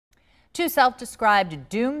Two self-described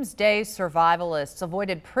doomsday survivalists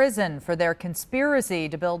avoided prison for their conspiracy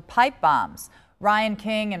to build pipe bombs. Ryan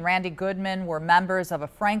King and Randy Goodman were members of a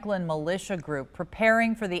Franklin militia group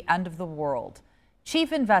preparing for the end of the world.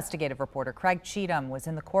 Chief investigative reporter Craig Cheatham was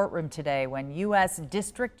in the courtroom today when U.S.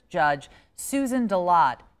 District Judge Susan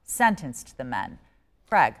DeLotte sentenced the men.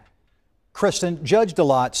 Craig. Kristen, Judge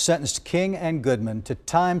DeLotte sentenced King and Goodman to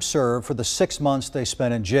time served for the 6 months they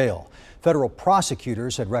spent in jail. Federal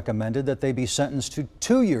prosecutors had recommended that they be sentenced to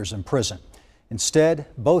 2 years in prison. Instead,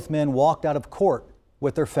 both men walked out of court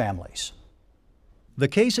with their families. The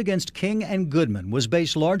case against King and Goodman was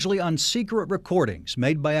based largely on secret recordings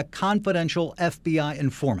made by a confidential FBI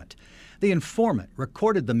informant. The informant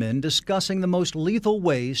recorded the men discussing the most lethal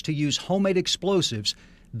ways to use homemade explosives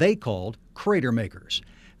they called crater makers.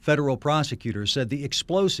 Federal prosecutors said the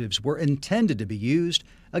explosives were intended to be used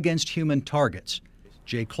against human targets.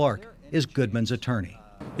 Jay Clark is Goodman's attorney.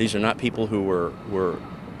 These are not people who were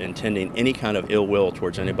intending any kind of ill will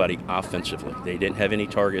towards anybody offensively. They didn't have any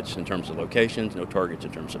targets in terms of locations, no targets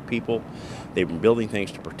in terms of people. They've been building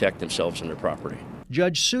things to protect themselves and their property.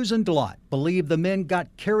 Judge Susan DeLotte believed the men got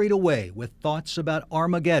carried away with thoughts about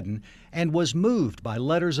Armageddon and was moved by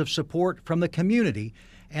letters of support from the community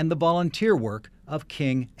and the volunteer work of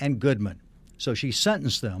King and Goodman. So she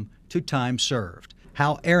sentenced them to time served.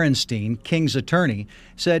 Hal Ehrenstein, King's attorney,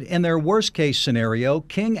 said in their worst-case scenario,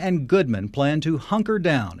 King and Goodman plan to hunker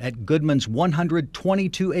down at Goodman's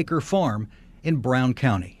 122-acre farm in Brown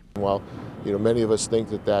County. While, many of us think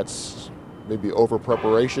that that's maybe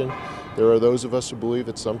over-preparation, there are those of us who believe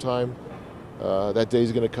that sometime that day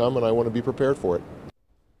is going to come, and I want to be prepared for it.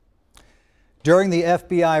 During the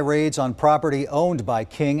FBI raids on property owned by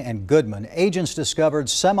King and Goodman, agents discovered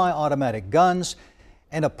semi-automatic guns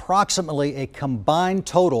and approximately a combined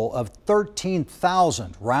total of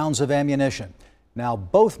 13,000 rounds of ammunition. Now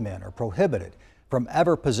both men are prohibited from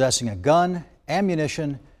ever possessing a gun,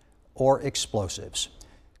 ammunition, or explosives.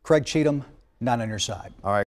 Craig Cheatham, 9 on your side. All right.